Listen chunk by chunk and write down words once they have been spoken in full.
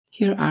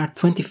Here are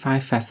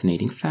 25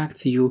 fascinating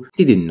facts you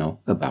didn't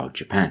know about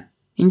Japan.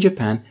 In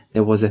Japan,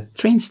 there was a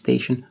train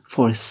station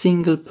for a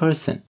single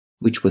person,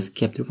 which was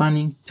kept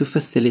running to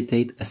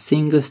facilitate a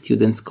single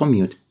student's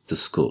commute to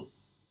school.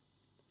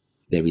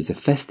 There is a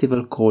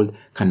festival called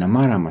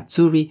Kanamara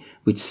Matsuri,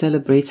 which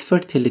celebrates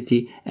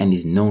fertility and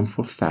is known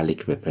for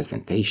phallic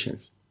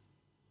representations.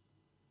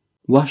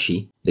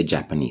 Washi, the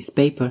Japanese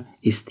paper,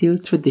 is still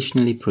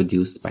traditionally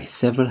produced by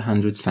several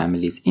hundred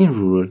families in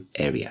rural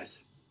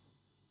areas.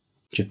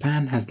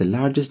 Japan has the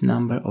largest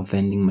number of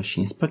vending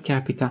machines per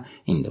capita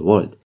in the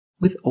world,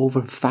 with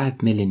over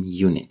 5 million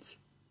units.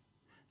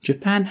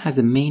 Japan has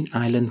a main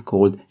island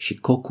called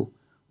Shikoku,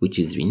 which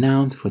is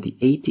renowned for the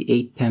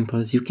 88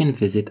 temples you can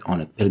visit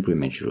on a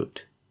pilgrimage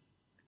route.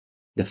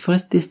 The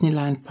first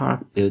Disneyland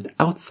park built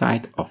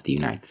outside of the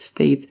United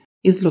States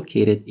is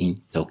located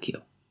in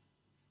Tokyo.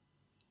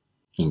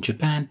 In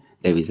Japan,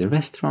 there is a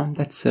restaurant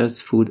that serves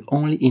food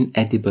only in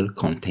edible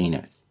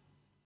containers.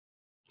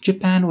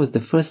 Japan was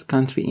the first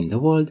country in the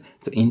world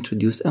to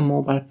introduce a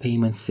mobile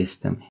payment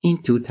system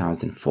in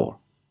 2004.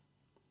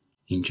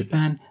 In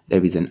Japan,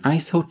 there is an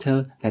ice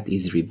hotel that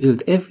is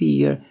rebuilt every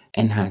year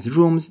and has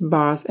rooms,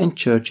 bars, and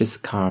churches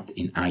carved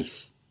in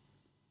ice.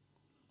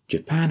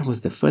 Japan was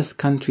the first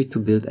country to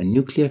build a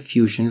nuclear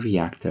fusion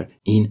reactor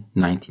in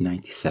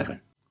 1997.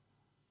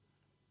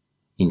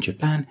 In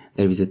Japan,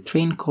 there is a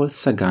train called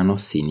Sagano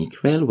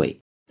Scenic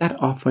Railway that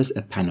offers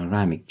a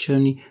panoramic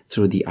journey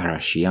through the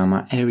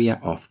Arashiyama area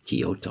of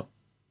Kyoto.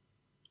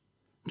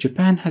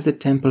 Japan has a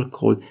temple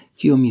called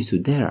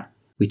Kiyomizu-dera,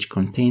 which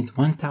contains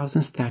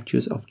 1,000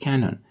 statues of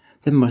Kannon,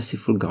 the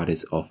merciful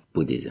goddess of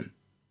Buddhism.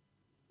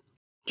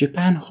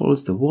 Japan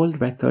holds the world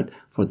record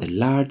for the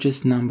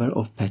largest number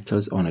of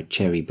petals on a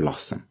cherry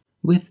blossom,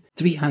 with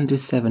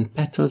 307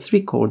 petals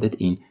recorded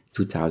in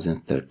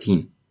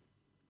 2013.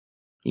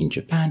 In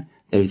Japan,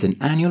 there is an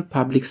annual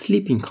public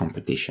sleeping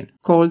competition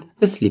called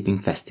the Sleeping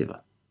Festival.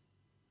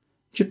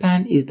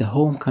 Japan is the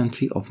home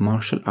country of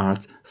martial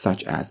arts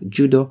such as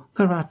judo,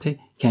 karate,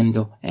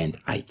 kendo,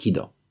 and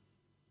aikido.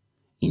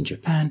 In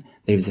Japan,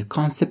 there is a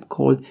concept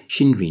called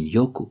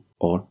Shinrin-yoku,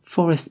 or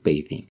forest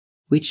bathing,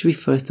 which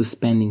refers to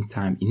spending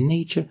time in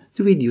nature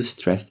to reduce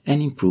stress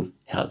and improve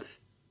health.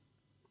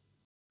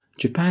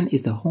 Japan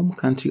is the home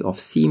country of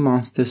sea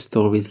monster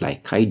stories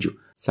like kaiju,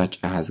 such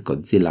as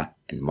Godzilla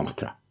and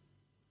Mothra.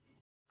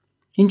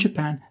 In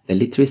Japan, the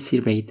literacy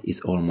rate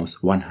is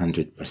almost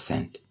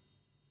 100%.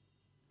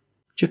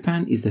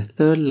 Japan is the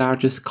third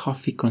largest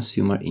coffee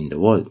consumer in the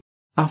world,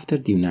 after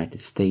the United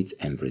States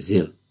and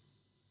Brazil.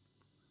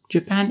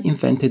 Japan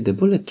invented the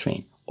bullet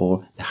train,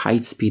 or the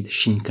high-speed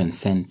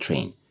Shinkansen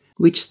train,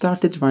 which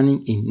started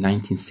running in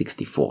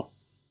 1964.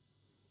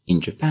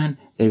 In Japan,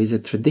 there is a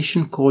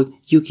tradition called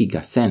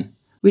Yukigassen,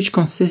 which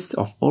consists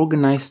of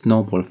organized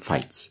snowball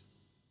fights.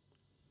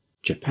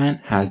 Japan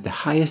has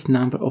the highest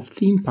number of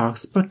theme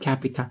parks per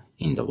capita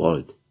in the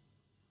world.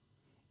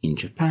 In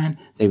Japan,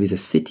 there is a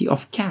city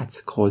of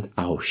cats called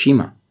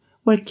Aoshima,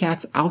 where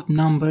cats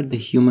outnumber the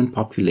human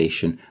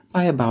population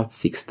by about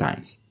 6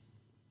 times.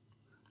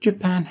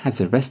 Japan has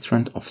a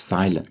restaurant of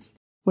silence,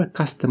 where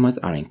customers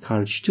are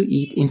encouraged to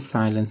eat in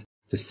silence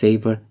to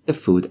savor the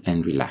food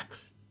and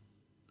relax.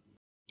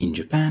 In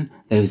Japan,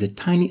 there is a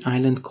tiny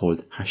island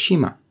called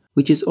Hashima,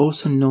 which is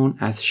also known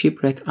as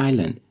Shipwreck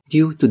Island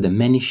due to the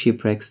many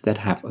shipwrecks that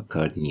have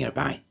occurred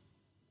nearby.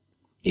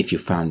 If you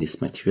found this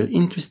material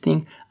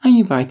interesting, I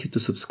invite you to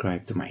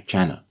subscribe to my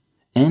channel.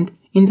 And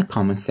in the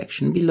comment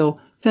section below,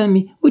 tell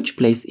me which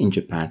place in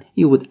Japan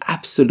you would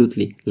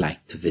absolutely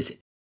like to visit.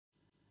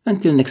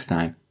 Until next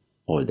time,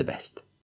 all the best.